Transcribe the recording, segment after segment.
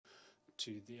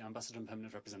to the Ambassador and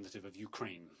Permanent Representative of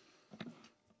Ukraine.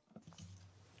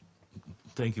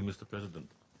 Thank you, Mr. President.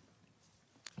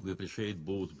 We appreciate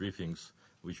both briefings,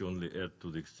 which only add to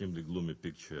the extremely gloomy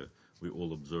picture we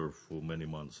all observe for many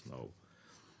months now.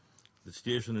 The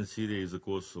situation in Syria is a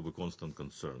cause of a constant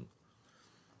concern.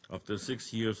 After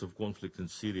 6 years of conflict in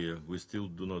Syria, we still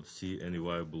do not see any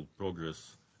viable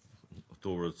progress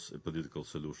towards a political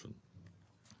solution.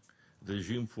 The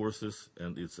regime forces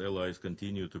and its allies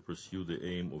continue to pursue the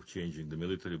aim of changing the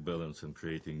military balance and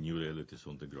creating new realities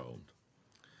on the ground.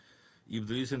 If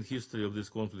the recent history of this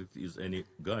conflict is any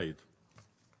guide,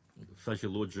 such a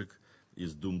logic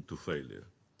is doomed to failure.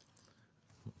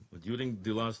 During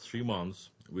the last 3 months,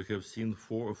 we have seen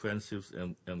 4 offensives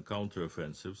and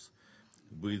counter-offensives,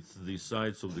 with the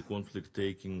sides of the conflict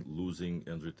taking, losing,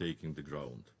 and retaking the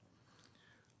ground.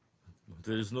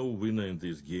 There is no winner in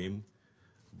this game,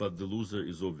 but the loser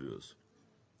is obvious.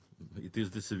 It is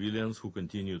the civilians who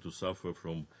continue to suffer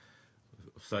from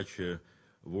such a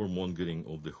warmongering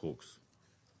of the hoax.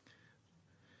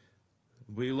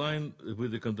 We align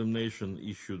with the condemnation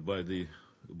issued by the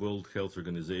World Health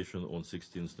Organization on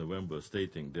 16 November,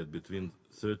 stating that between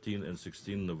 13 and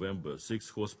 16 November, 6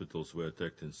 hospitals were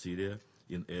attacked in Syria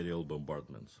in aerial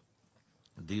bombardments.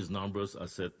 These numbers are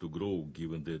set to grow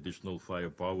given the additional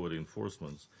firepower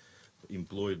reinforcements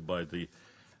employed by the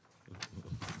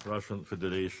Russian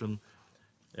Federation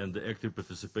and the active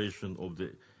participation of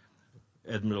the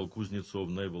Admiral Kuznetsov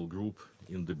naval group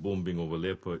in the bombing of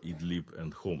Aleppo, Idlib,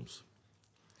 and Homs.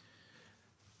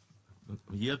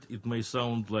 Yet it may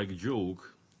sound like a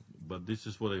joke, but this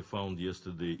is what I found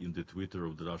yesterday in the Twitter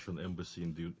of the Russian embassy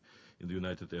in the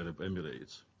United Arab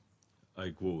Emirates.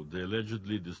 I quote, "The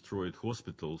allegedly destroyed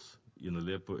hospitals in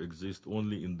Aleppo exist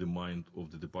only in the mind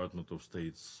of the Department of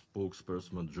State's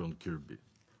spokesperson, John Kirby."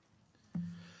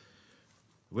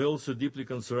 We are also deeply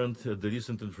concerned at the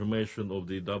recent information of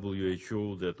the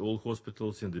WHO that all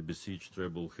hospitals in the besieged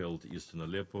rebel-held eastern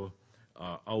Aleppo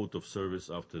are out of service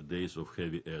after days of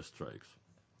heavy airstrikes.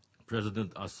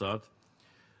 President Assad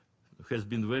has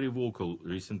been very vocal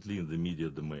recently in the media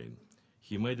domain.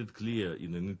 He made it clear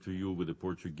in an interview with the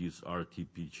Portuguese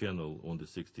RTP channel on the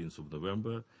 16th of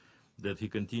November that he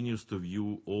continues to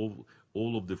view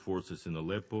all of the forces in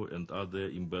Aleppo and other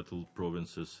embattled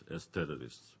provinces as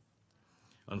terrorists.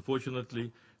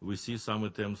 Unfortunately, we see some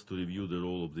attempts to review the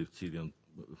role of the Syrian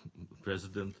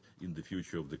president in the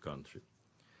future of the country.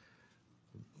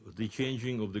 The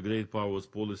changing of the great powers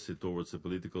policy towards a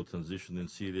political transition in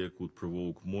Syria could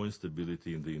provoke more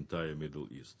instability in the entire Middle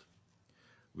East.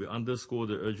 We underscore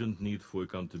the urgent need for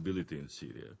accountability in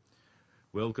Syria,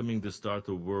 welcoming the start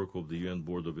of work of the UN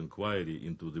Board of Inquiry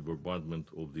into the bombardment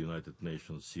of the United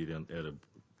Nations Syrian Arab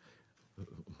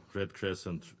Red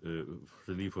Crescent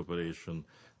relief operation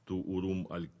to Urum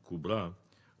al-Kubra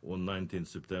on 19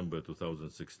 September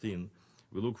 2016,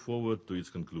 we look forward to its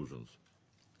conclusions.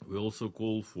 We also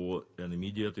call for an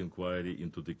immediate inquiry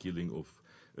into the killing of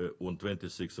on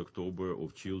 26 October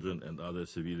of children and other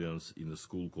civilians in a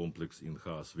school complex in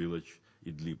Khas village,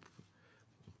 Idlib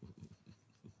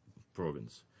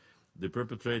province. The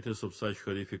perpetrators of such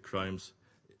horrific crimes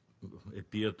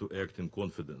appear to act in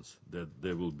confidence that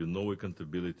there will be no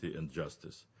accountability and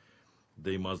justice.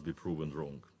 They must be proven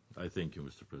wrong. I thank you,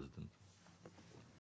 Mr. President.